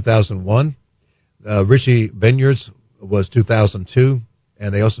in 2001. Ritchie Vineyards was 2002,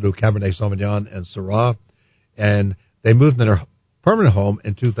 and they also do Cabernet Sauvignon and Syrah. And they moved in their permanent home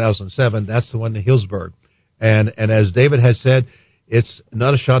in 2007. That's the one in Healdsburg. And as David has said, it's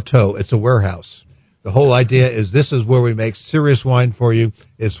not a chateau, it's a warehouse. The whole idea is this is where we make serious wine for you.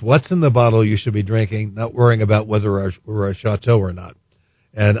 It's what's in the bottle you should be drinking, not worrying about whether we're a chateau or not.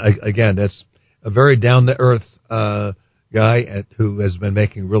 And again, that's a very down-to-earth guy who has been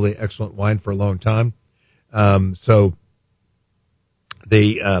making really excellent wine for a long time. So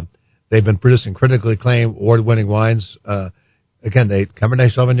they've been producing critically acclaimed, award-winning wines. Again,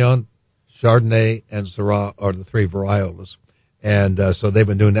 Cabernet Sauvignon, Chardonnay, and Syrah are the three varietals. And so they've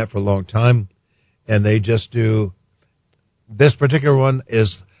been doing that for a long time. And they just do this particular one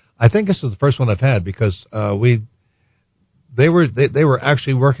I think this is the first one I've had because they were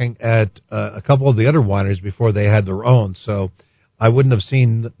actually working at a couple of the other wineries before they had their own. So I wouldn't have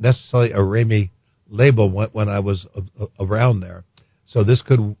seen necessarily a Ramey label when I was around there. So this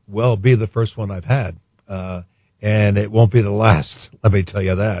could well be the first one I've had. And it won't be the last, let me tell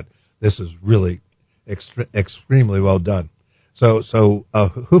you that. This is really extremely well done. So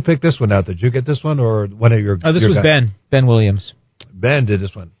who picked this one out? Did you get this one or one of your this was guys? Ben Williams. Ben did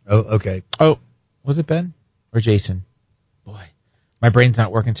this one. Oh, okay. Oh, was it Ben or Jason? Boy, my brain's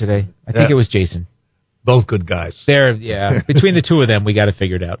not working today. I think it was Jason. Both good guys. Between the two of them, we got it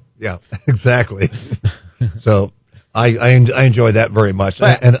figured out. Yeah, exactly. So I enjoy that very much.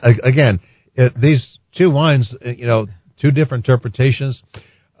 And again, these two wines, two different interpretations.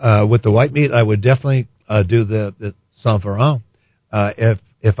 With the white meat, I would definitely do the Saint Varennes.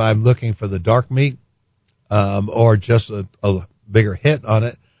 If I'm looking for the dark meat or just a bigger hit on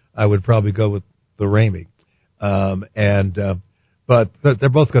it, I would probably go with the Ramey. But they're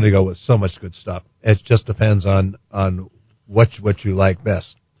both going to go with so much good stuff. It just depends on what you like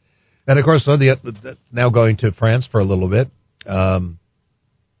best. And of course, now going to France for a little bit.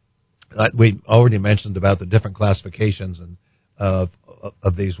 We already mentioned about the different classifications of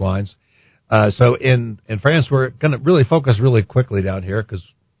these wines. So in France, we're going to really focus really quickly down here because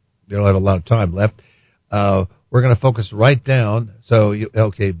we don't have a lot of time left. We're going to focus right down. So,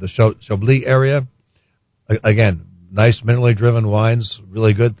 the Chablis area, again, nice minerally driven wines,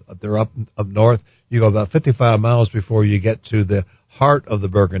 really good. They're up north. You go about 55 miles before you get to the heart of the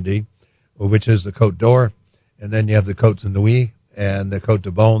Burgundy, which is the Côte d'Or, and then you have the Côte de Nuit and the Côte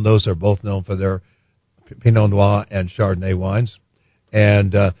de Beaune. Those are both known for their Pinot Noir and Chardonnay wines.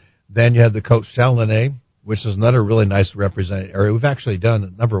 And then you have the Côte Chalonnais, which is another really nice represented area. We've actually done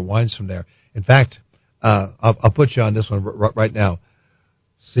a number of wines from there. In fact, I'll put you on this one right now.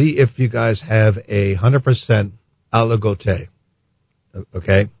 See if you guys have a 100% Aligoté.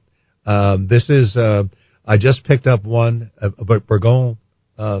 Okay? This is, I just picked up one, Bourgogne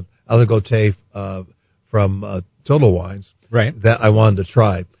Aligoté from Total Wines. Right. That I wanted to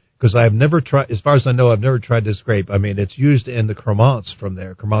try. Because I've never tried, as far as I know, I've never tried this grape. I mean, it's used in the Cremants from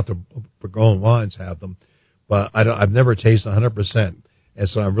there. Cremant de Bourgogne wines have them. But I've never tasted 100%. And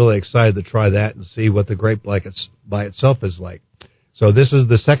so I'm really excited to try that and see what the grape by itself is like. So this is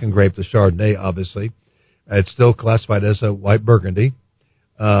the second grape, the Chardonnay, obviously. It's still classified as a white Burgundy.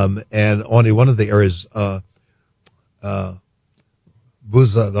 And only one of the areas,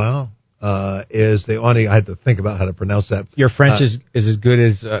 Bouzardin, is the only, I had to think about how to pronounce that. Your French is as good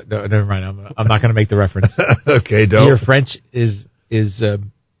as, no, never mind, I'm not going to make the reference. Okay, don't. Your French is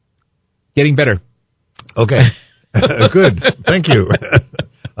getting better. Okay. Good. Thank you.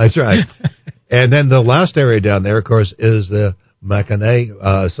 I tried. And then the last area down there, of course, is the Maconnais,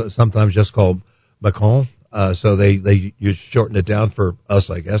 sometimes just called Macon. So they you shorten it down for us,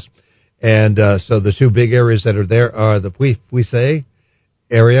 I guess. And so the two big areas that are there are the Puisay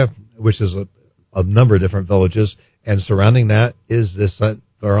area, which is a number of different villages, and surrounding that is the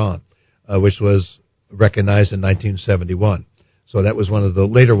Saint-Laurent, which was recognized in 1971. So that was one of the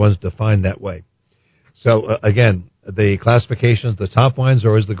later ones defined that way. So again, the classifications, the top wines are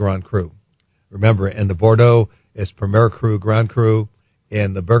always the Grand Cru. Remember, in the Bordeaux, it's Premier Cru, Grand Cru.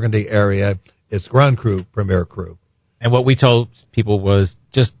 In the Burgundy area, it's Grand Cru, Premier Cru. And what we told people was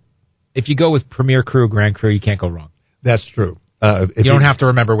just, if you go with Premier Cru, Grand Cru, you can't go wrong. That's true. You don't have to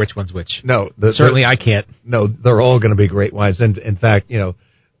remember which one's which. No. Certainly I can't. No, they're all going to be great wines. And in fact,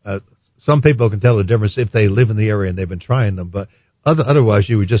 some people can tell the difference if they live in the area and they've been trying them. But otherwise,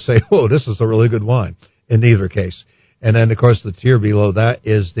 you would just say, oh, this is a really good wine in either case. And then, of course, the tier below that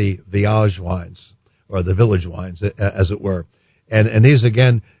is the village wines, or the village wines, as it were. And these,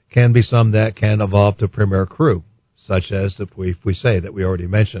 again, can be some that can evolve to Premier Cru, such as the Puisay that we already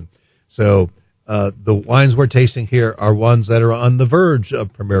mentioned. So the wines we're tasting here are ones that are on the verge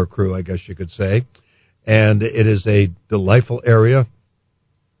of Premier Cru, I guess you could say. And it is a delightful area.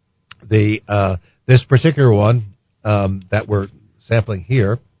 This particular one that we're sampling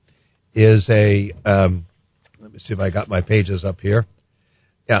here is a, let me see if I got my pages up here.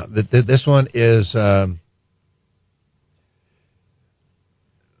 Yeah, this one is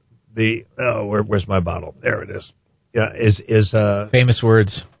where's my bottle? There it is. Yeah, is famous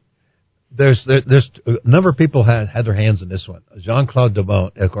words. There's a number of people had their hands in this one. Jean-Claude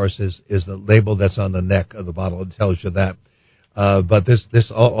Debon, of course, is the label that's on the neck of the bottle. It tells you that. But this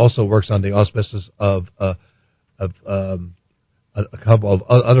also works on the auspices of a couple of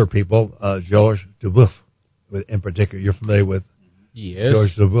other people, Georges Duboeuf, in particular. You're familiar with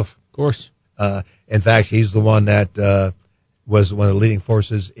Georges Duboeuf? Of course. In fact, he's the one that was one of the leading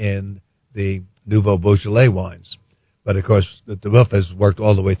forces in the Nouveau Beaujolais wines. But of course, the Duboeuf has worked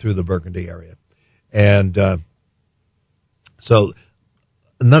all the way through the Burgundy area, and so,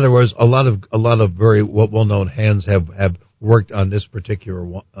 in other words, a lot of very well-known hands have worked on this particular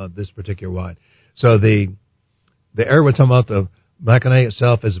wine. So the area we're talking about, the Maconnais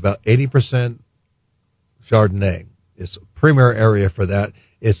itself, is about 80% Chardonnay. It's a premier area for that.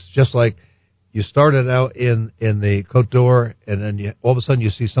 It's just like you started out in the Côte d'Or, and then all of a sudden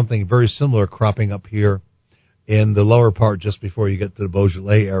you see something very similar cropping up here in the lower part just before you get to the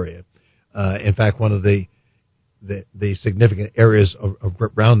Beaujolais area. In fact, one of the significant areas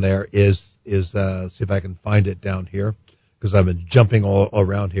around there is see if I can find it down here, because I've been jumping all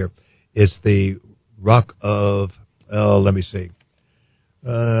around here. It's the rock of, let me see.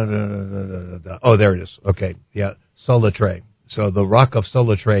 Oh, there it is. Okay, yeah, Solatré. So the rock of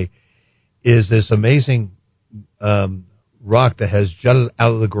Solatré is this amazing rock that has jutted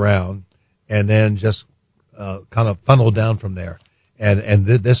out of the ground and then just kind of funneled down from there. And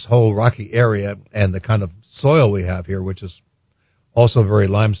this whole rocky area and the kind of soil we have here, which is also very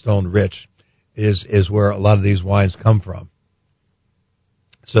limestone rich, is where a lot of these wines come from.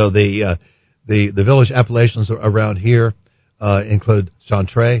 So the village appellations around here include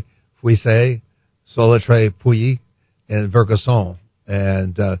Chantrey, Puisay, Solatré, Pouilly, and Vergasson.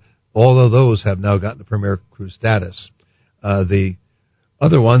 And all of those have now gotten the Premier Cru status. The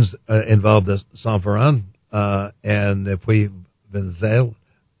other ones involve the Saint-Laurent and the Puy-Venzel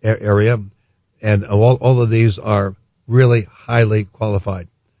area, and all of these are really highly qualified.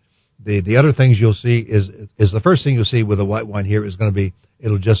 The other things you'll see is the first thing you'll see with a white wine here is going to be,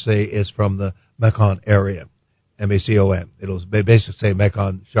 it'll just say it's from the Macon area, M-A-C-O-N. It'll basically say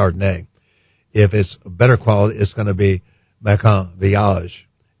Macon Chardonnay. If it's better quality, it's going to be Macon Village.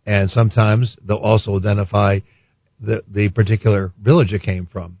 And sometimes they'll also identify the particular village it came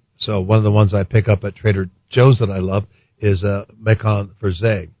from. So one of the ones I pick up at Trader Joe's that I love is Macon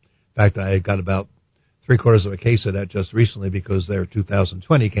Verzay. In fact, I got about 3/4 of a case of that just recently because their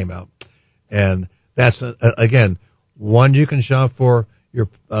 2020 came out. And that's, again, one you can shop for.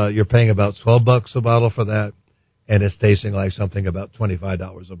 You're paying about $12 a bottle for that, and it's tasting like something about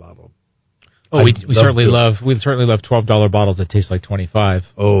 $25 a bottle. Oh, we certainly love $12 bottles that taste like 25.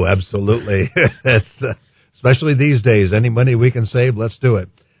 Oh, absolutely. It's, especially these days, any money we can save, let's do it.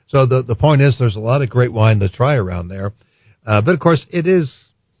 So the point is, there's a lot of great wine to try around there, but of course it is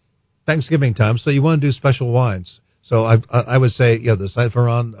Thanksgiving time, so you want to do special wines. So I would say, the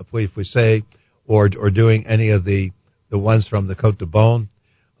Saint-Laurent, Puy-Foussé, or doing any of the ones from the Côte de Beaune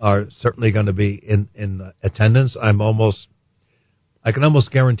are certainly going to be in attendance. I can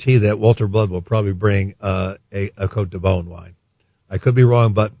almost guarantee that Walter Blood will probably bring a Côte de Beaune wine. I could be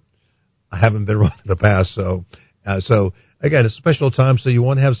wrong, but I haven't been wrong in the past. So again, it's a special time, so you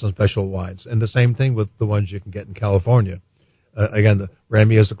want to have some special wines. And the same thing with the ones you can get in California. Again, the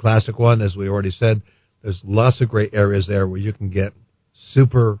Remy is a classic one, as we already said. There's lots of great areas there where you can get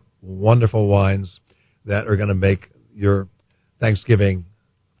super wonderful wines that are going to make your Thanksgiving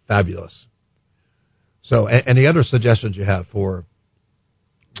fabulous. So any other suggestions you have for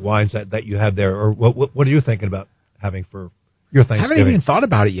wines that you have there, or what are you thinking about having for your Thanksgiving? I haven't even thought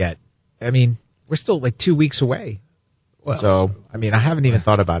about it yet. I mean, we're still like 2 weeks away. Well, so, I mean, I haven't even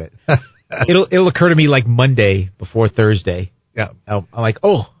thought about it. It'll occur to me like Monday before Thursday. Yeah. I'm like,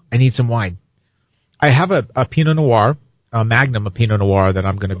 I need some wine. I have a Pinot Noir, a Magnum, a Pinot Noir that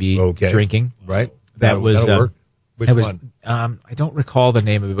I'm going to be drinking. Right. That'll work. Which one? I don't recall the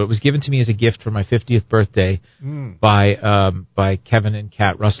name of it, but it was given to me as a gift for my 50th birthday by Kevin and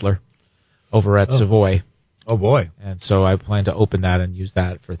Kat Russler over at Savoy. Oh, boy. And so I plan to open that and use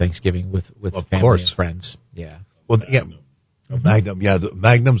that for Thanksgiving with family and friends. Yeah. Well, yeah. Magnum, yeah, the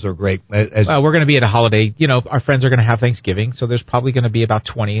Magnums are great. Well, we're going to be at a holiday. Our friends are going to have Thanksgiving, so there's probably going to be about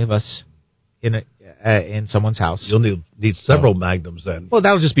 20 of us in someone's house. You'll need several Magnums then. Well,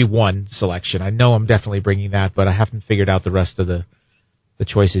 that'll just be one selection. I know I'm definitely bringing that, but I haven't figured out the rest of the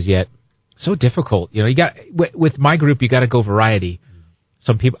choices yet. So difficult. You got with my group, you got to go variety.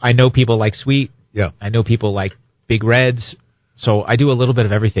 I know people like sweet. Yeah. I know people like big reds. So I do a little bit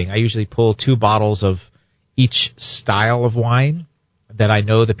of everything. I usually pull 2 bottles of each style of wine that I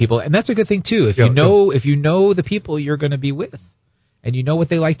know the people, and that's a good thing too. If you know the people you're going to be with, and you know what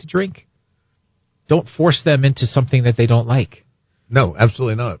they like to drink, don't force them into something that they don't like. No,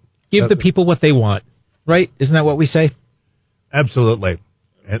 absolutely not. Give the people what they want, right? Isn't that what we say? Absolutely.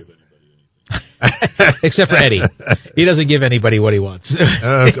 Except for Eddie, he doesn't give anybody what he wants.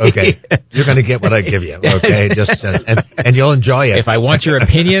 Okay, you're going to get what I give you. Okay, just and you'll enjoy it. If I want your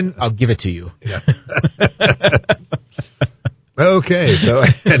opinion, I'll give it to you. Yeah. Okay. So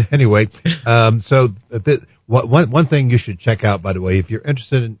anyway, one thing you should check out, by the way, if you're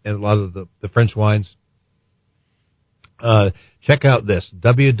interested in a lot of the French wines, check out this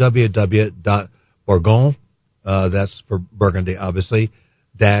www.bourgogne. That's for Burgundy, obviously.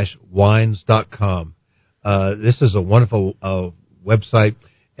 -wines.com. This is a wonderful website,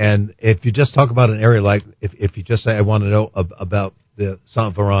 and if you just talk about an area, like if you just say I want to know about the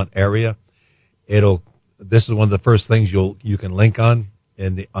Saint-Laurent area, this is one of the first things you can link on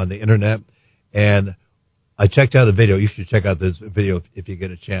the internet. And I checked out a video. You should check out this video if you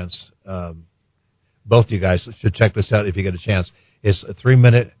get a chance. Both you guys should check this out if you get a chance. It's a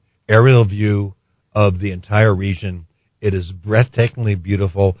 3-minute aerial view of the entire region. It is breathtakingly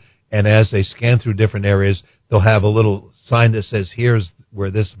beautiful, and as they scan through different areas, they'll have a little sign that says, here's where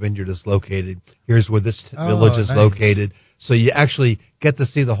this vineyard is located, here's where this village is located. So you actually get to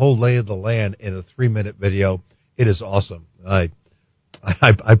see the whole lay of the land in a 3-minute video. It is awesome. I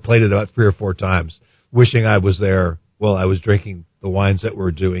played it about 3 or 4 times, wishing I was there while I was drinking the wines that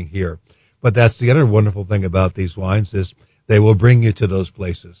we're doing here. But that's the other wonderful thing about these wines is they will bring you to those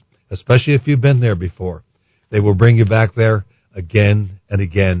places, especially if you've been there before. They will bring you back there again and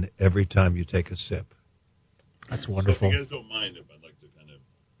again every time you take a sip. That's wonderful. So if you guys don't mind, if I'd like to kind of,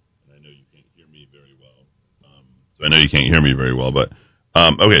 and I know you can't hear me very well, but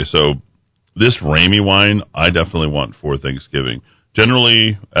okay, so this Ramey wine, I definitely want for Thanksgiving.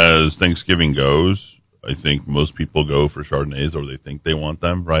 Generally, as Thanksgiving goes, I think most people go for Chardonnays, or they think they want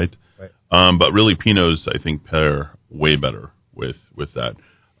them, right? Right. But really, Pinots, I think, pair way better with that.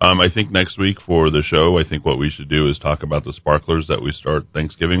 I think next week for the show, I think what we should do is talk about the sparklers that we start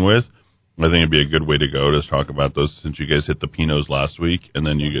Thanksgiving with. I think it'd be a good way to go to talk about those, since you guys hit the Pinots last week, and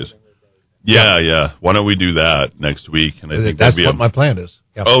then you guys... Yeah. Why don't we do that next week? And I think that's what my plan is.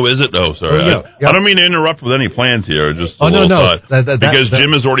 Yeah. Oh, is it? Oh, sorry. I don't mean to interrupt with any plans here. Just a little thought. Because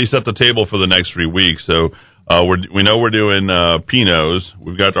Jim has already set the table for the next 3 weeks. So we know we're doing Pinots.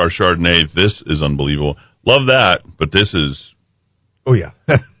 We've got our Chardonnay. This is unbelievable. Love that, but this is... Oh, yeah.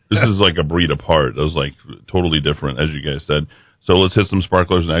 This is like a breed apart. It was like totally different, as you guys said. So let's hit some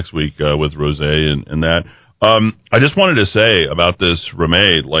sparklers next week with rosé and that. I just wanted to say about this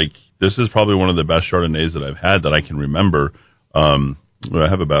Ramey, like, this is probably one of the best Chardonnays that I've had that I can remember. I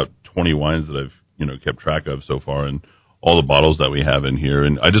have about 20 wines that I've kept track of so far, and all the bottles that we have in here.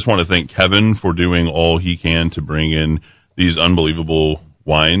 And I just want to thank Kevin for doing all he can to bring in these unbelievable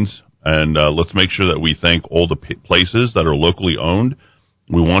wines. And let's make sure that we thank all the places that are locally owned.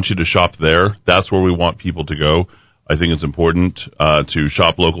 We want you to shop there. That's where we want people to go. I think it's important to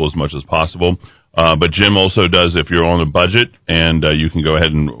shop local as much as possible. But Jim also does, if you're on a budget, and you can go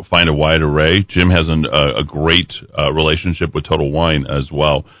ahead and find a wide array. Jim has a great relationship with Total Wine as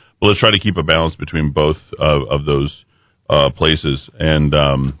well. But let's try to keep a balance between both of those places. And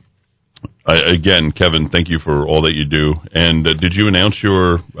again, Kevin, thank you for all that you do. And did you announce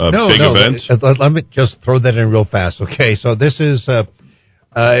your big event? Let me just throw that in real fast. Okay, so this is,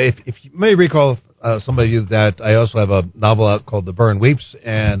 if you may recall, some of you, that I also have a novel out called The Burn Weeps,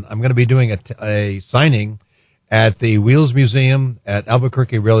 and I'm going to be doing a signing at the Wheels Museum at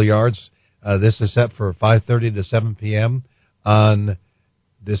Albuquerque Rail Yards. This is set for 5:30 to 7 p.m. on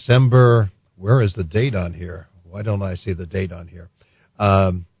December. Where is the date on here? Why don't I see the date on here?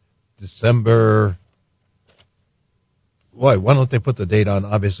 December. Why don't they put the date on?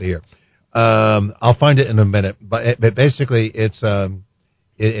 Obviously here. I'll find it in a minute. But basically, it's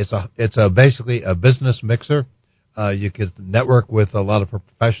basically a business mixer. You can network with a lot of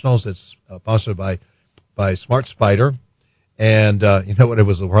professionals. It's sponsored by Smart Spider, and you know what? It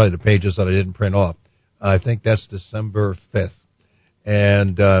was probably the pages that I didn't print off. I think that's December 5th.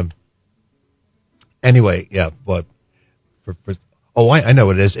 And anyway, yeah. But I know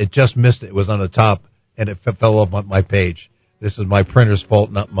what it is. It just missed it. It was on the top, and it fell off my page. This is my printer's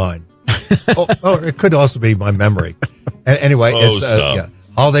fault, not mine. It could also be my memory. Anyway, it's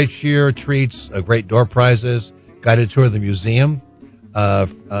holiday cheer, treats, great door prizes, guided tour of the museum.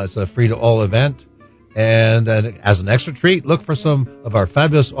 It's a free-to-all event. And as an extra treat, look for some of our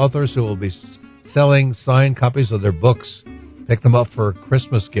fabulous authors who will be selling signed copies of their books. Pick them up for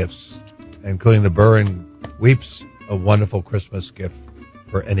Christmas gifts, including the Burn Weeps, a wonderful Christmas gift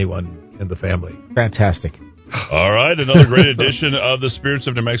for anyone in the family. Fantastic. All right, another great edition of the Spirits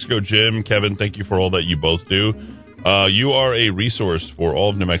of New Mexico. Jim, Kevin, thank you for all that you both do. You are a resource for all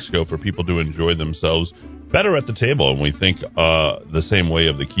of New Mexico for people to enjoy themselves better at the table, and we think the same way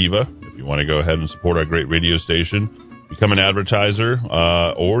of the Kiva. If you want to go ahead and support our great radio station, become an advertiser,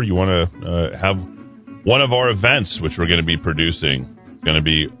 or you want to have one of our events, which we're going to be producing. It's going to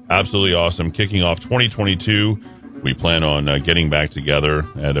be absolutely awesome. Kicking off 2022, we plan on getting back together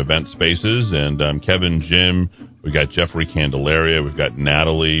at event spaces, and Kevin, Jim, we've got Jeffrey Candelaria, we've got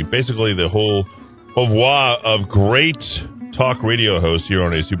Natalie, basically the whole revoir of great talk radio hosts here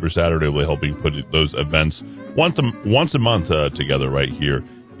on a Super Saturday. We're helping put those events once a month together right here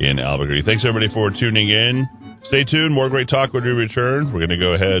in Albuquerque. Thanks, everybody, for tuning in. Stay tuned. More great talk when we return. We're going to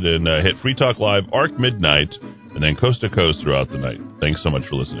go ahead and hit Free Talk Live, ARC Midnight, and then Coast to Coast throughout the night. Thanks so much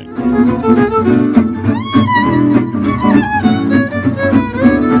for listening.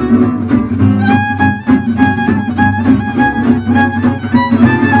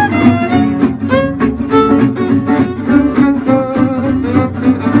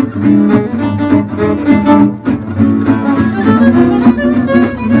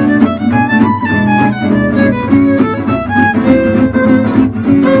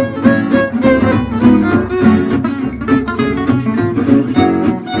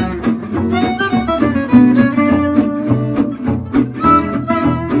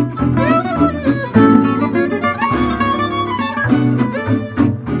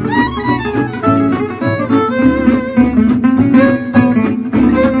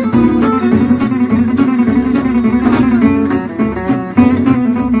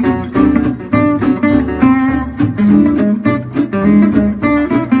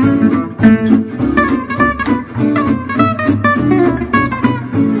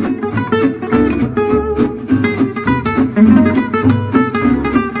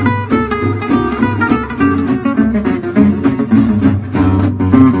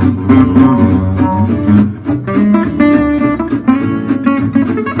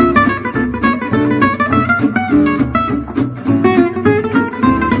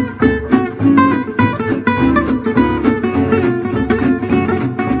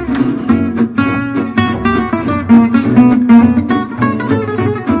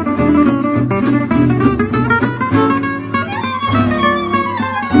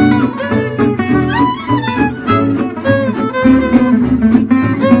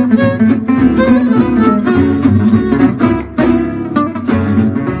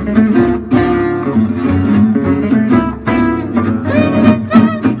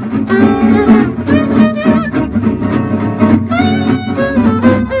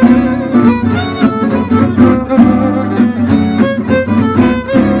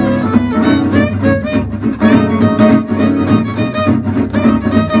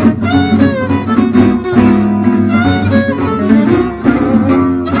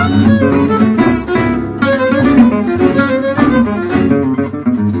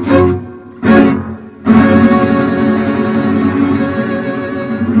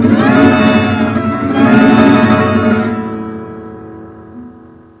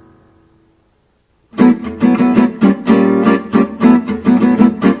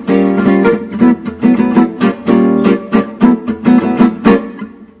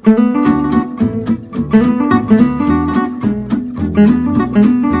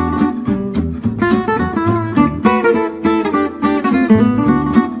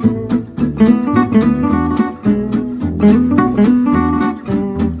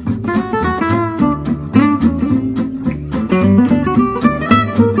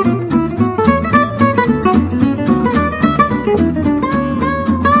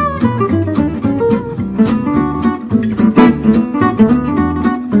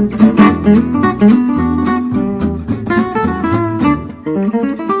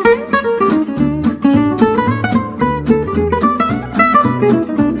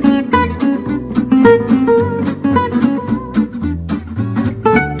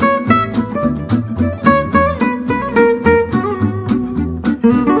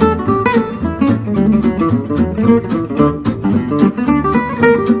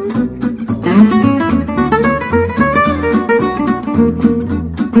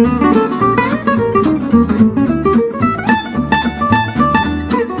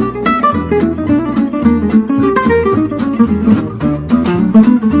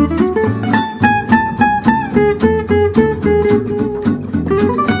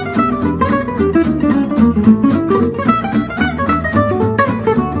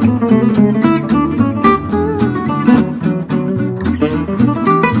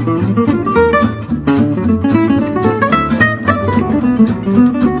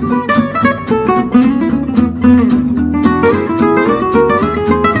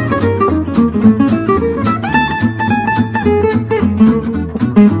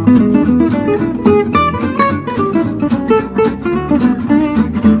 Bye.